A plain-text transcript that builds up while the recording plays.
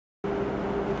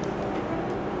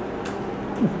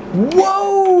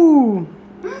Whoa!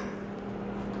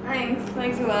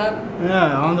 Thanks for that.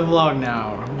 Yeah, on the vlog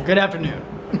now. Good afternoon.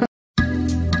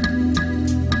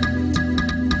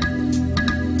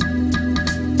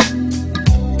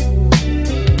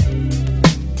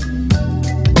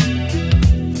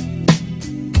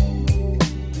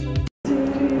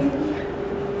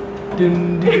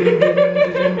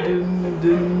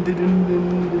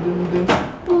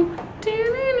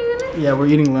 Yeah, we're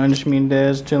eating lunch, me and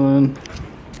Daz chilling.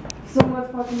 So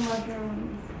much fucking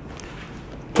mushrooms.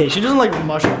 Okay, she doesn't like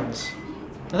mushrooms.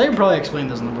 I think I probably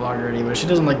explained this in the vlog already, but she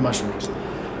doesn't like mushrooms.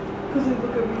 Because they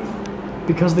look at me.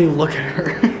 Because they look at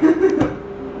her.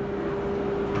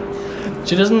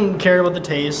 She doesn't care about the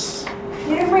taste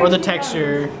or the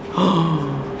texture.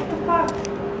 What the fuck?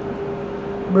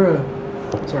 Bruh.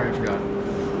 Sorry, I forgot.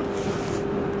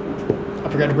 I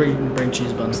forgot to bring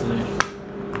cheese buns today.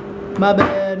 My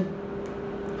bad.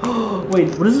 Wait,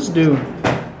 what does this do?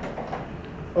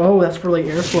 Oh, that's for like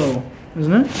airflow,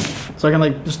 isn't it? So I can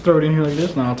like just throw it in here like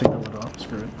this. No, I'll take that lid off.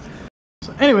 Screw it.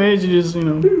 So anyways, you just, you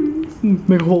know,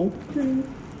 make a hole.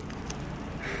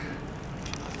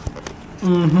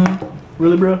 Mm-hmm.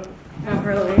 Really, bro? Not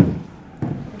really.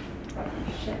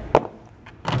 Shit.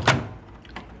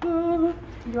 You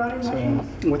want any mushrooms?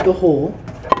 So with the hole,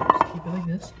 just keep it like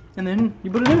this, and then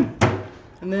you put it in,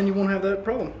 and then you won't have that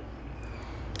problem.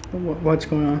 What's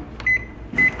going on?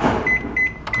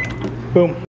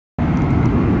 Boom.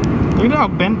 Look at how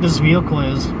bent this vehicle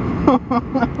is.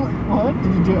 What?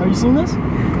 Are you seeing this?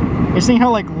 You're seeing how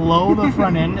like low the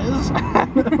front end is?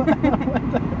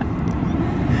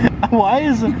 Why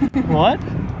is it? What?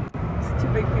 It's too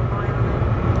big for mine.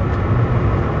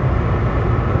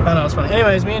 I know, it's funny.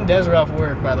 Anyways, me and Des are off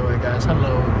work, by the way, guys.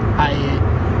 Hello. Hi.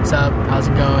 What's up? How's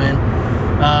it going?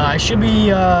 I should be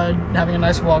having a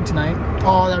nice vlog tonight.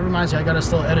 Oh, that reminds me, I gotta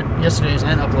still edit yesterday's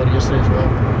and upload yesterday as well.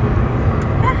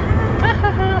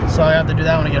 So I have to do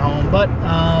that when I get home. But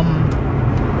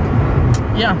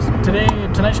yeah,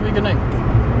 tonight should be a good night.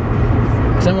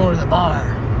 Cause I'm going to the bar,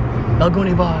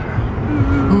 Balgoni Bar.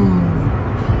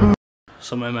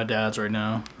 So I'm at my dad's right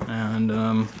now, and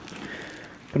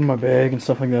putting my bag and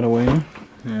stuff like that away,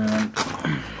 and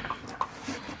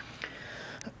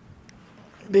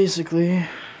basically.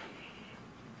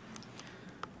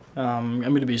 I'm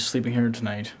going to be sleeping here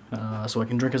tonight, so I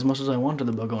can drink as much as I want at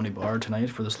the Balgoni Bar tonight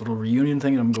for this little reunion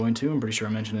thing that I'm going to. I'm pretty sure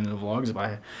I mentioned in the vlogs. If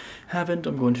I haven't,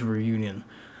 I'm going to a reunion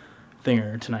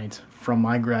thinger tonight from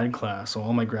my grad class. So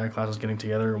all my grad classes getting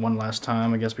together one last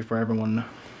time, I guess, before everyone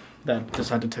that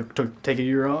decided to take a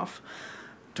year off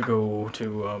to go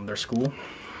to their school,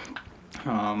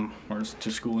 or to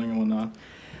schooling and whatnot.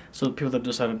 So the people that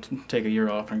decided to take a year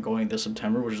off and going this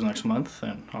September, which is next month,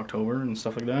 and October and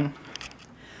stuff like that,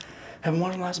 have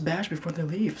one last bash before they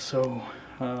leave, so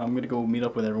I'm gonna go meet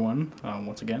up with everyone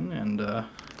once again, and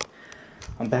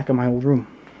I'm back in my old room.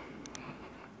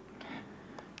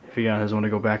 If you guys want to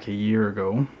go back a year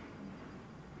ago,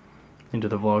 into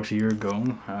the vlogs a year ago,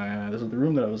 this is the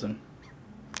room that I was in.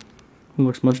 It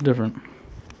looks much different.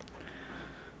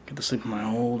 Get to sleep in my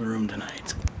old room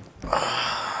tonight.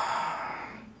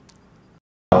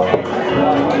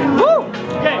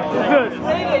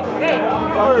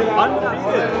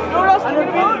 Undefeated. You know what else we're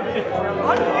about?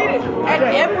 Undefeated. At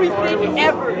everything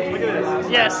ever.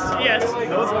 Yes, yes. So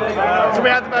we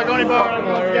have the Balgoni Bar.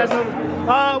 You guys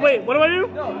know. Wait, what do I do?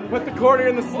 Put the quarter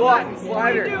in the slot and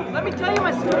slider. Let me tell you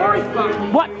my story,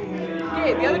 fuck. What?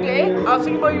 Okay, the other day, I was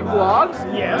thinking about your vlogs.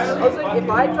 Yes. I was like, if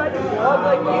I tried to vlog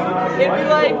like you, it'd be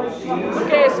like,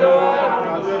 okay, so,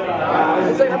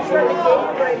 it's like, I'm starting to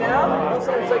game right now.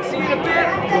 So it's like, see you in a bit.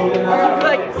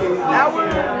 Like,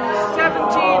 hour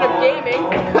 17 of gaming.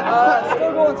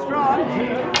 Still going strong.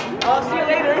 I'll see you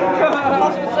later.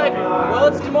 Also, it's like, well,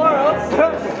 it's tomorrow.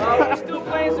 We're still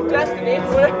playing some Destiny.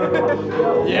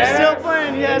 Yeah. Still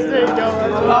playing, yes, there you go. I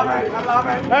love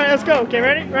it. Alright, let's go. Okay,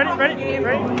 ready? Ready?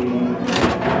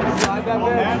 Slide that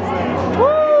bit.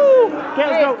 Woo! Okay,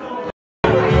 let's go.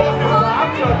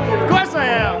 Of course I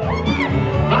am.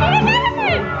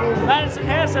 That's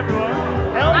yes, everyone.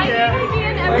 Hell yeah. I need to be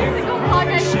in every single vlog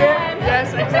I can.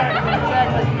 Yes, exactly.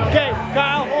 Okay,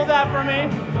 Kyle, hold that for me.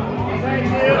 Thank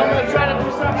you. I'm gonna try to do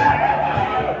something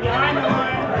behind the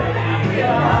line.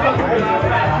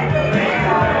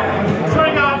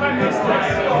 Sorry, guys, I missed this.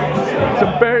 So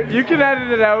you can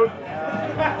edit it out.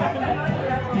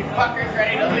 You fuckers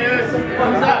ready to lose?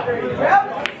 Thumbs up.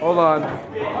 Hold on. I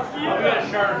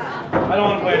don't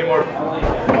want to play anymore.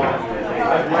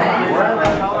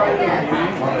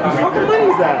 Whose fucking money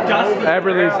is that?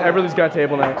 Everly's got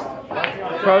table next.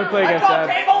 Probably play against that.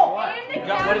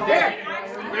 What is it?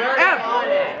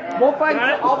 We'll find.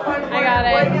 I'll find. I got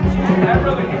it.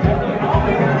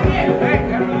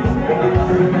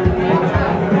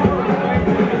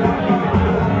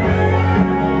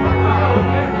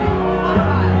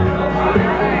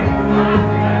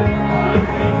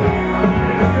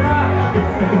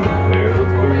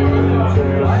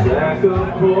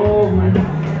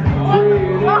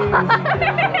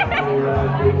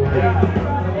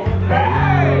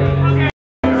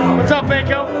 What's up,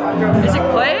 Baco? Is it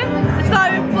playing? It's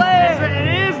not even playing.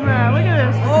 It is, man. Look at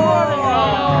this.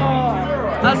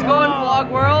 How's it going, Vlog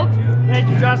World? Thank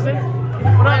you, Justin.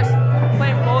 What else?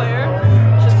 Playing pool here.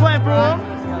 Just playing pool.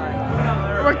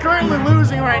 We're currently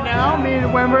losing right now, me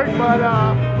and Wimberg, but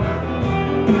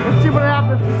let's see what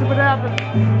happens. Let's see what happens.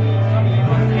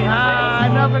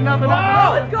 Nothing.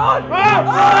 Oh, it's gone! Oh!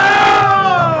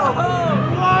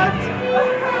 What?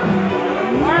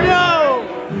 No!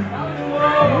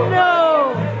 No!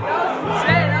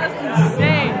 That was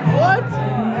insane. What?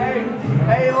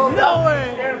 Hey, hold No way!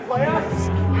 Here to play us?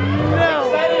 No!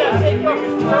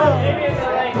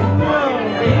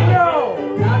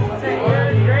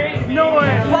 No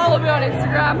way! Follow me on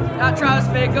Instagram at Travis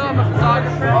Faco. I'm a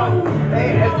photographer. Hey,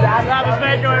 is that Travis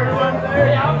Baco, everyone.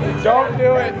 Don't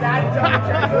do it.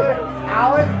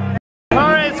 Alan?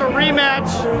 Alright, so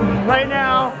rematch right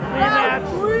now. Rematch.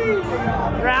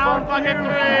 Round fucking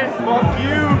 3. Fuck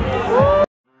you.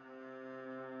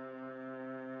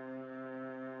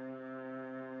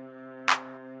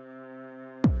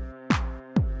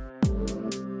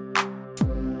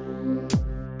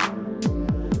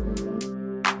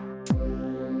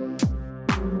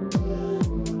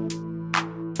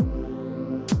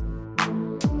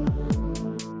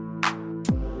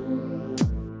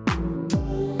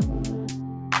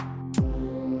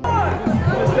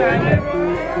 It's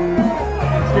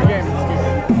a good game.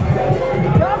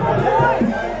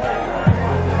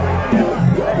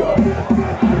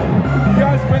 You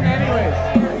guys win anyways.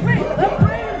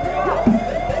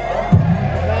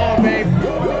 No, babe.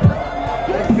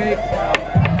 That's babe.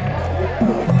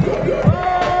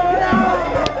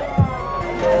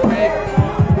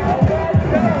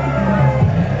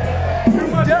 Too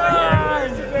much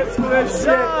for this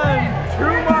shit.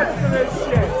 Too much for this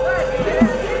shit.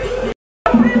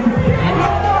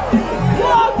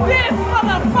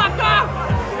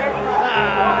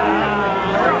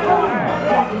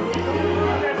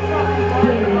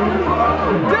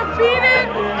 Defeated,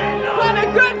 but a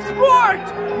good sport!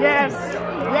 Yes,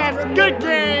 good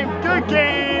game, good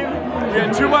game. We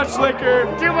had too much liquor.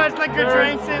 Too much liquor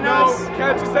drinks in us.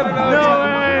 Can't you send another No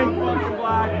team? way. We're fucking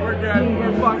black, we're good,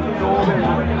 we're fucking golden.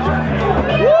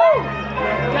 Woo!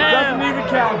 Doesn't even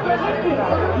count.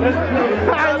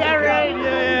 Yeah, right,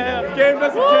 yeah. Game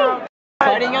doesn't count.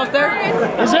 Fighting out there?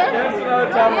 Is there? That's another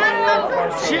time.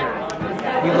 Shit.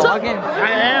 You vlogging?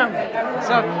 I am. What's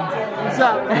up? What's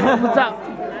up? What's up?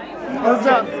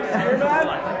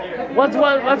 What's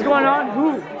up? What's going on?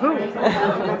 Who?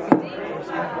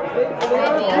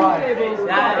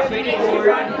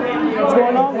 What's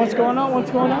going on? What's going on?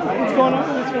 What's going on? What's going on?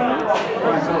 What's going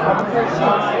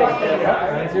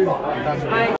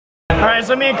on? Alright,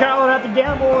 so me and Kyle are at the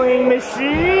gambling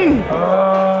machine.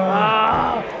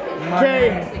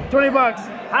 Okay, $20.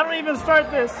 How do we even start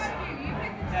this?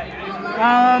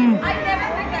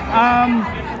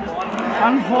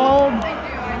 Unfold.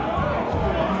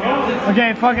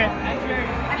 Okay, fuck it.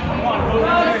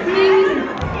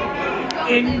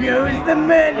 In goes the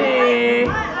money.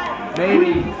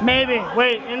 Maybe.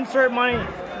 Wait, insert money.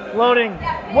 Loading.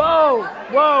 Whoa.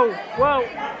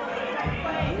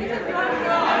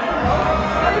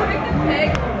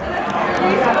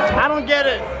 I don't get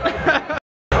it.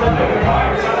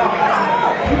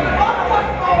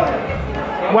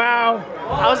 Wow.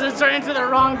 I was inserting to the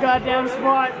wrong goddamn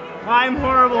spot. I'm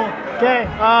horrible. Okay,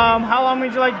 how long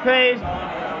would you like to pay?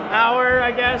 Hour,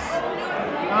 I guess.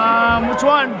 Which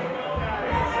one?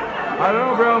 I don't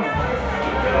know, bro.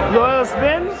 Loyal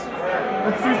spins?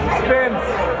 Let's do some spins.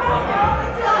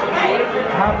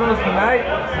 Have those tonight.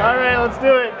 Alright, let's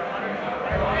do it.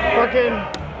 Fucking.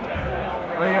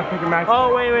 Oh, you gotta pick a match.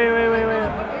 Oh, wait.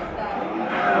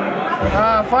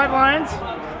 5 lines.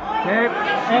 Okay.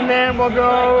 And then we'll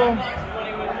go.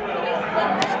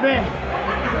 Spin.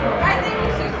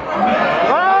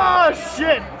 Oh,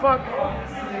 shit. Fuck.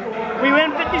 We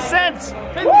win 50 cents.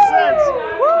 50 cents.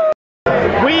 Woo!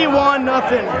 We won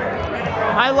nothing.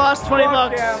 I lost 20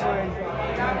 bucks. Gambling.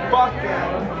 Fuck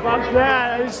gambling. Fuck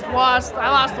that. I just lost. I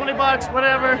lost 20 bucks.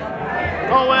 Whatever.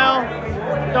 Oh well.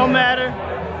 Don't matter.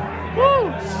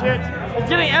 Woo! Shit. It's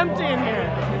getting empty in here.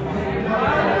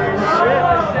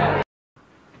 Shit.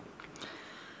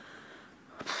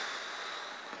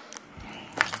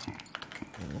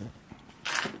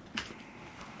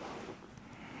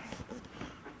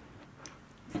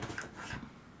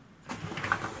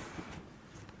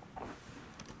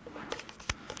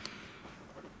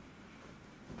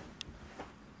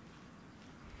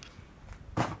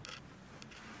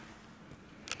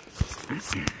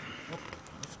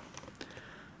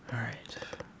 Alright.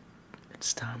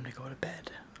 It's time to go to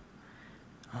bed.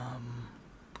 I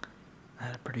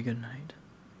had a pretty good night.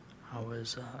 I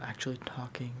was actually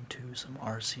talking to some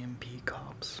RCMP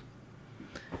cops.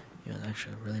 It was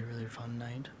actually a really, really fun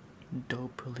night.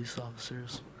 Dope police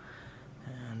officers.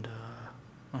 And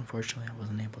unfortunately I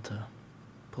wasn't able to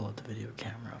pull out the video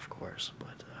camera, of course,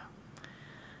 but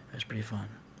it was pretty fun.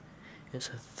 It's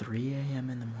at 3 a.m.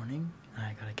 in the morning, and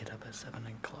I gotta get up at 7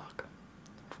 o'clock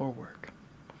for work.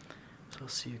 So I'll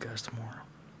see you guys tomorrow.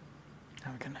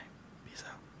 Have a good night. Peace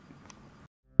out.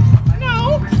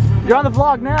 You're on the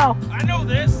vlog now. I know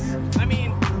this. I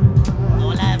mean,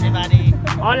 Hola, everybody.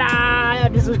 Hola,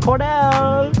 this is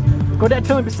Cordell. Cordell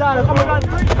chilling beside us. Oh my God.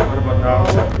 What about now?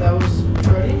 That was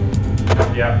Freddie?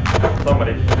 Yeah,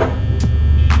 somebody.